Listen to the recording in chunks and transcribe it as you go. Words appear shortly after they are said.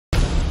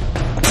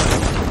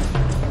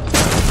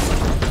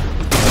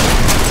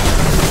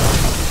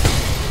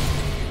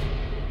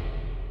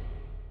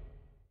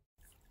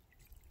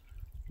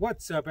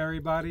What's up,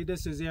 everybody?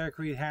 This is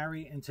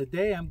Aircreteharry, and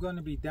today I'm going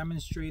to be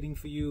demonstrating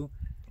for you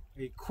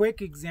a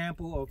quick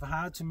example of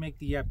how to make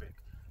the E.P.I.C.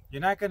 You're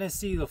not going to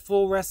see the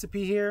full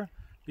recipe here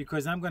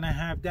because I'm going to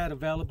have that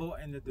available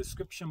in the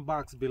description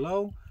box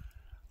below.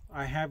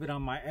 I have it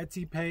on my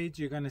Etsy page.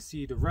 You're going to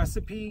see the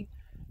recipe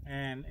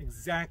and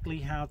exactly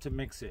how to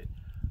mix it.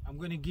 I'm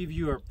going to give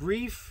you a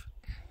brief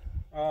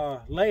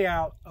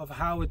layout of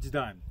how it's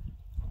done.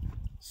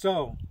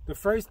 So the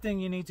first thing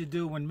you need to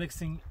do when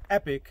mixing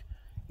E.P.I.C.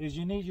 is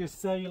you need your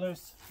cellular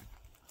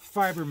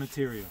fiber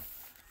material.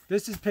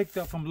 This is picked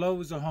up from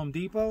Lowe's or Home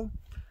Depot.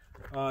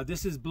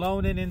 This is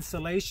blown in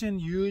insulation,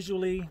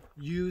 usually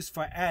used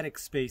for attic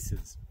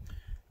spaces.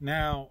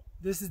 Now,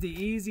 this is the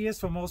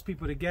easiest for most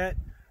people to get.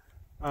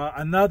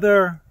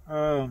 Another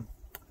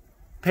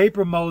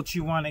paper mulch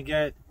you want to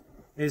get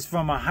is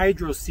from a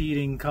hydro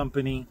seeding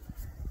company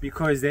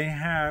because they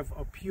have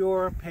a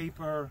pure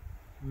paper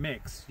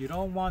mix. You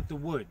don't want the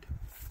wood.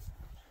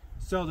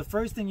 So the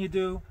first thing you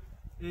do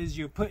is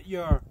you put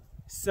your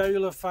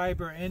cellular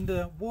fiber in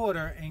the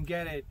water and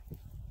get it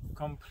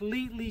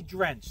completely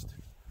drenched.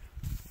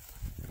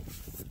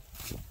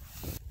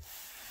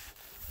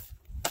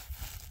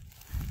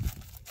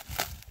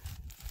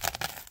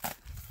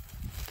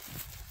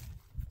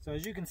 So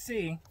as you can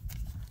see,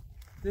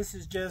 this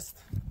is just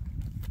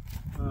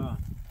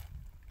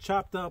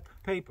chopped up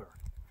paper.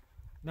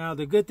 Now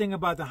the good thing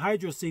about the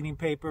hydro seeding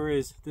paper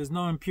is there's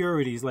no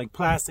impurities like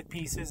plastic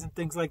pieces and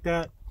things like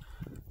that.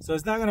 So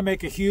it's not going to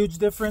make a huge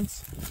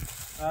difference.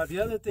 The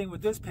other thing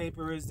with this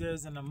paper is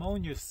there's an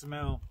ammonia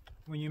smell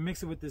when you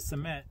mix it with the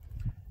cement,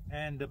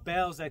 and the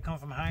bales that come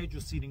from hydro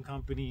seeding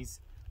companies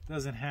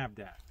doesn't have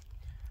that,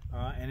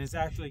 and it's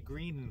actually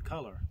green in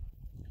color.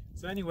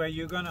 So anyway,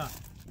 you're gonna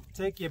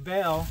take your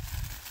bale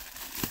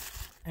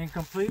and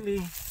completely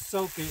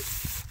soak it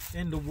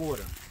in the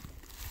water.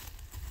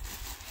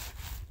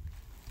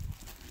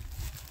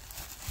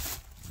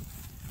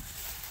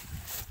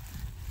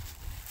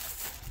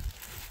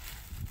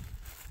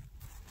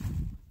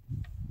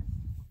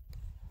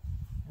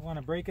 I want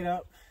to break it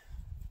up,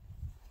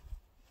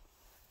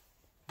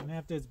 and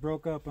after it's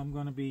broke up, I'm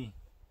going to be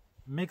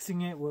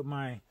mixing it with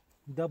my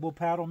double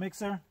paddle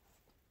mixer.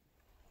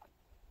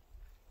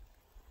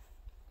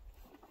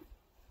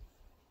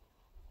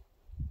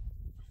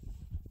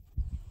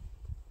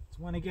 Just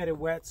want to get it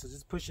wet, so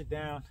just push it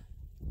down.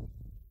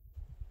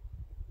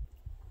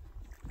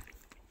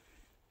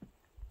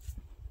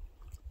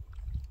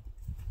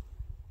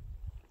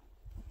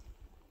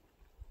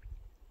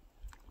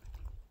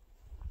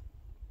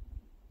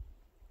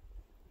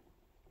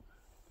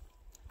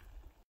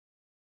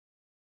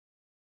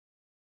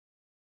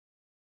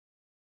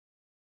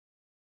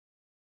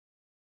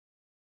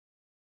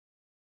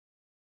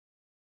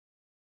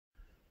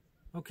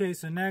 Okay,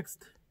 so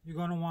next you're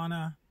going to want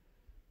to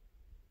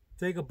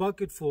take a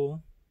bucket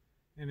full,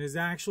 and there's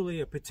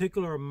actually a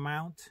particular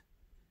amount.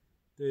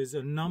 There's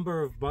a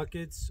number of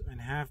buckets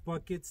and half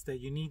buckets that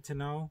you need to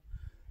know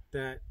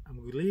that I'm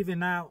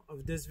leaving out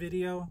of this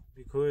video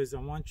because I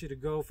want you to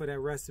go for that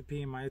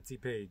recipe in my Etsy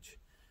page.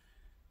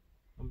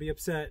 Don't be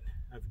upset.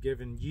 I've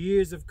given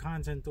years of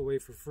content away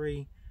for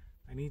free.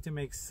 I need to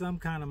make some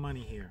kind of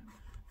money here.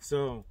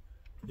 So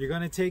you're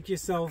going to take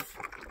yourself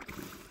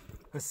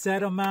a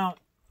set amount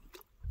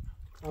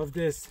of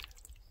this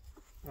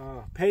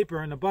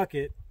paper in a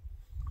bucket,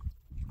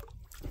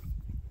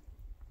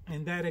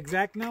 and that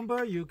exact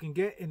number you can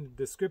get in the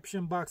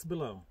description box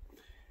below,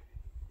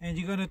 and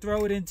you're going to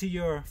throw it into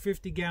your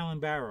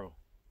 50-gallon barrel.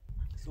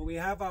 So we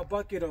have our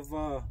bucket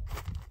of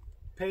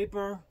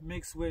paper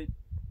mixed with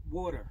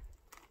water,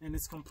 and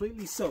it's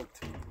completely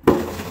soaked.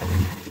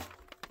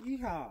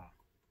 Yeehaw!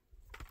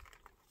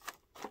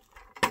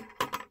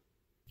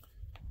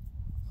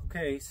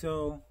 Okay,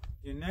 so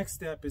your next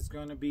step is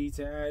going to be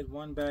to add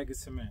 1 bag of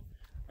cement.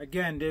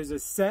 Again, there's a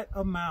set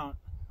amount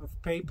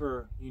of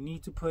paper you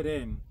need to put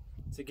in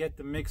to get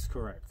the mix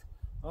correct.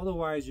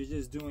 Otherwise, you're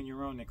just doing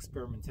your own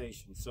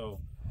experimentation.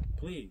 So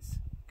please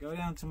go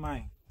down to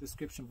my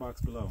description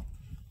box below.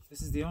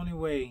 This is the only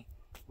way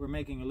we're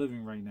making a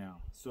living right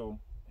now. So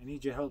I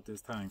need your help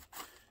this time.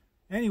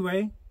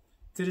 Anyway,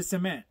 to the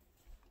cement.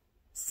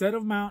 Set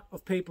amount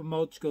of paper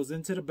mulch goes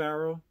into the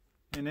barrel,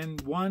 and then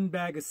 1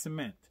 bag of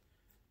cement.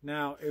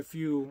 Now, if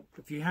you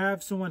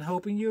have someone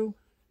helping you,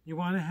 you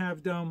want to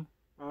have them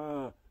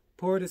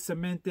pour the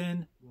cement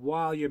in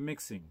while you're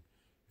mixing.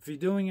 If you're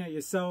doing it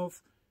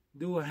yourself,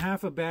 do a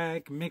half a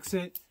bag, mix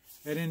it,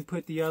 and then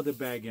put the other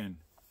bag in.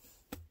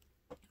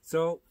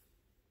 So,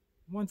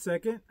 1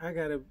 second, I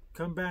gotta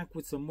come back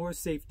with some more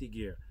safety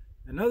gear.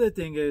 Another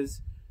thing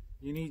is,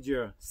 you need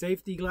your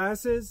safety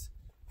glasses,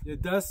 your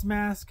dust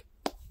mask,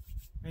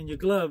 and your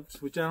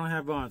gloves, which I don't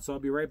have on, so I'll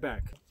be right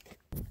back.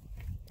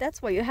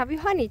 That's why you have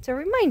your honey to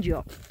remind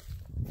you.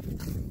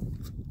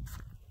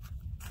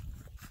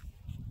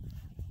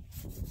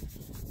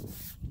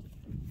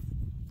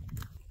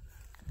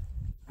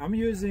 I'm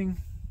using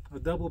a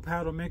double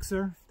paddle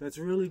mixer that's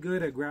really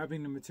good at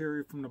grabbing the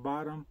material from the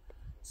bottom.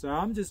 So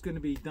I'm just going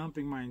to be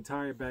dumping my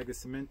entire bag of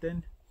cement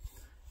in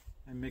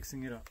and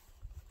mixing it up.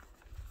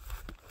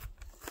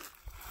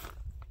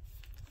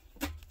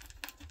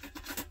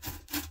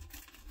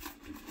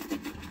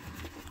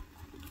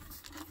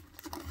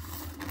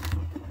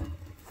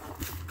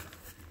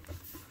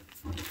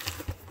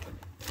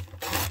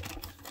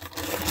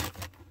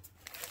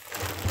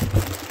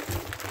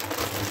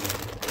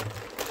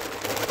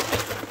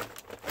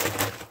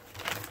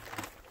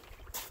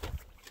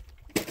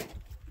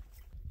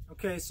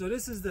 Okay, so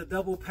this is the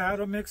double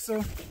paddle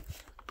mixer.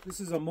 This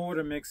is a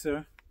mortar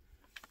mixer,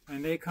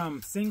 and they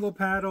come single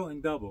paddle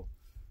and double.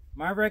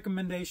 My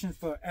recommendation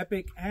for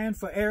E.P.I.C and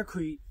for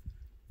Aircrete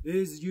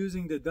is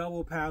using the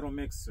double paddle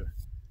mixer.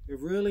 It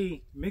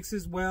really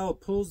mixes well,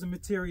 pulls the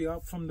material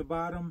up from the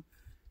bottom,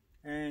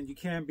 and you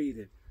can't beat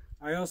it.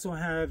 I also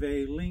have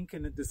a link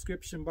in the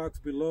description box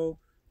below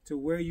to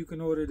where you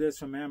can order this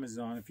from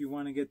Amazon if you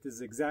want to get this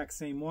exact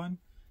same one,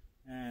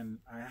 and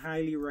I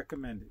highly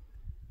recommend it.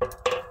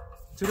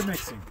 To the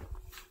mixing.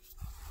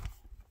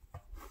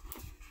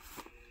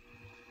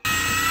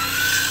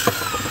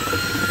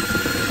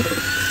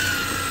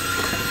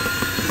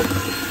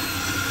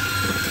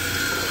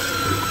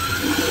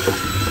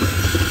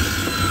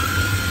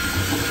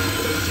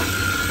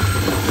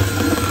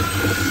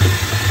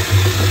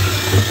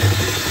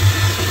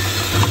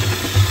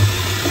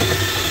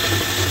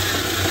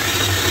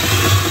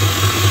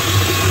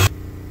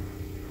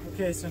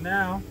 Okay, so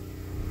now,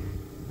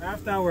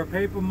 after our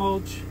paper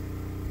mulch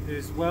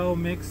is well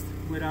mixed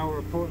with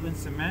our Portland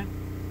cement,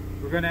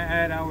 we're going to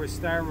add our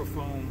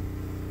styrofoam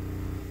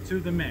to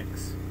the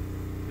mix.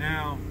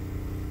 Now,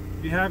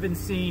 you haven't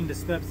seen the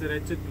steps that I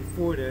took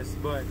before this,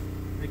 but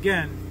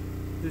again,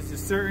 there's a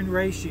certain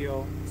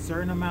ratio,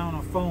 certain amount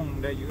of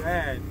foam that you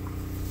add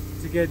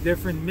to get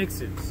different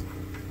mixes.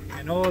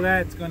 And all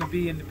that's going to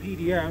be in the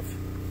PDF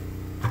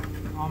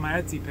on my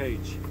Etsy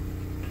page.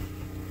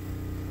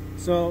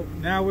 So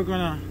now we're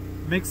gonna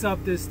mix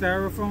up this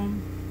styrofoam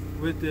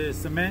with the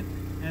cement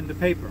and the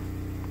paper.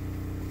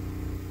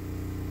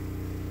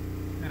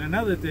 And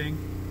another thing,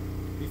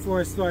 before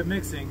I start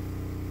mixing,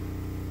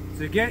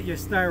 to get your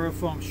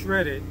styrofoam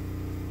shredded,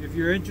 if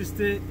you're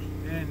interested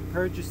in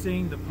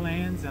purchasing the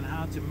plans on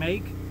how to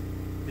make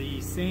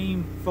the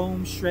same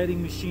foam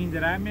shredding machine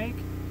that I make,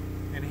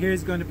 and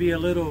here's going to be a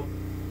little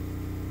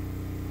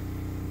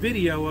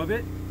video of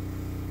it.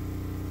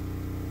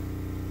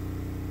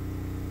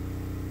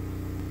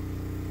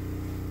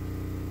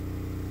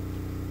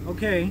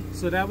 Okay,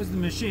 so that was the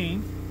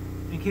machine,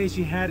 in case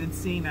you hadn't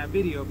seen that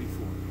video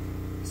before.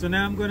 So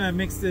now I'm going to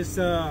mix this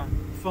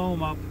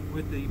foam up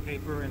with the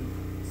paper and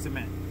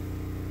cement.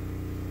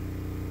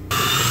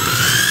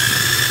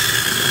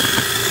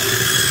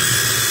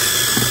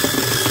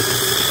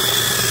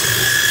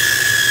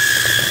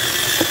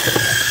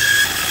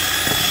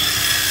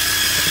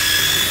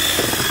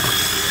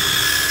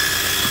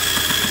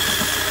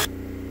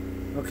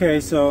 Okay,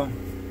 so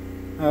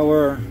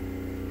our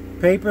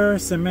paper,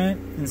 cement,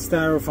 and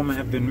styrofoam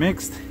have been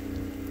mixed,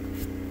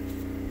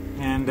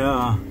 and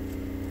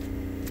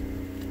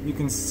you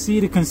can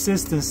see the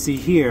consistency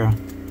here.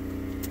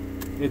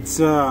 It's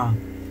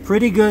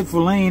pretty good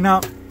for laying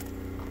up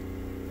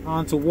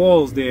onto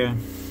walls there.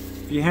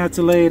 If you had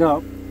to lay it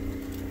up,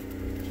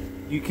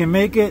 you can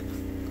make it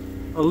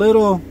a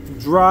little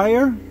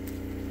drier,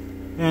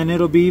 and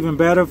it'll be even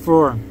better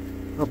for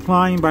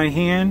applying by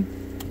hand.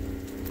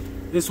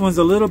 This one's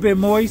a little bit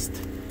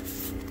moist.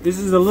 This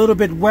is a little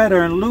bit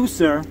wetter and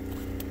looser,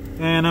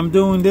 and I'm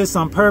doing this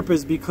on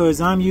purpose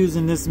because I'm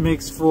using this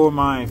mix for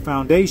my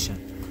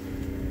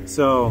foundation.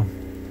 So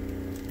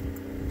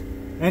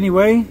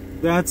anyway,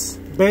 that's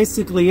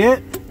basically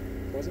it.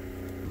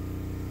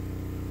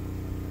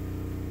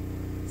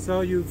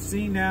 So you've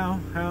seen now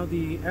how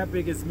the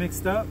E.P.I.C is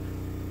mixed up.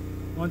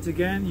 Once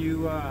again,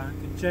 you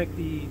can check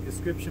the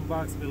description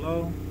box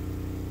below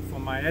for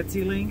my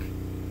Etsy link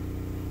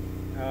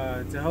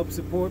to help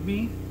support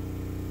me.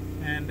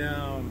 And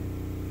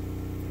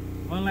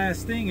one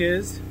last thing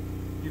is,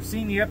 you've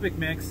seen the E.P.I.C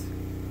mix.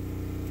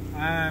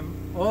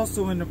 I'm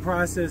also in the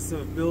process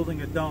of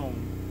building a dome,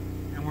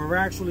 and we're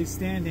actually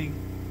standing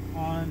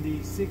on the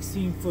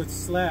 16-foot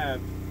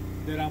slab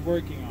that I'm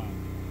working on.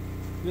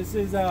 This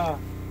is a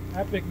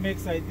E.P.I.C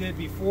mix I did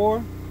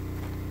before,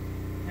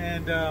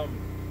 and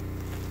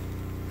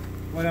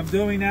what I'm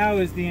doing now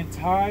is the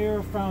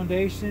entire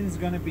foundation is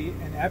going to be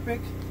an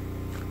E.P.I.C,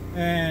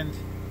 and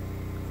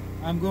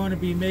I'm going to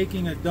be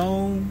making a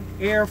dome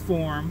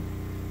airform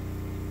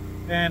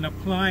and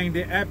applying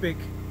the E.P.I.C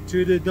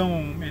to the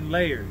dome in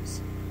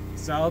layers.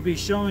 So I'll be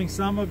showing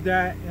some of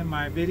that in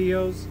my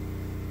videos,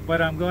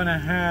 but I'm going to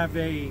have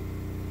a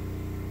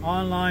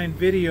online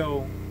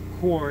video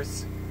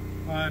course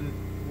on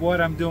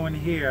what I'm doing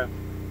here,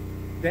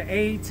 the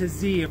A to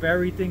Z of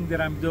everything that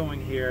I'm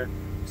doing here,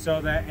 so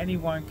that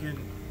anyone can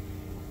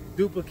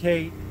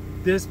duplicate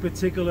this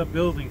particular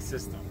building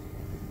system.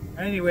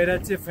 Anyway,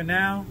 that's it for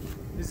now.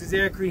 This is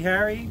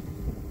Aircreteharry,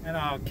 and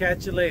I'll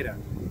catch you later.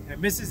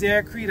 And Mrs.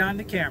 Aircrete on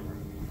the camera.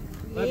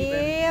 Love you,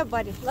 baby.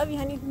 Buddy. Love you,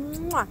 honey.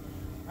 Mwah.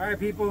 All right,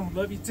 people.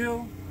 Love you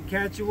too.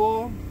 Catch you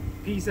all.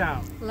 Peace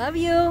out. Love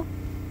you.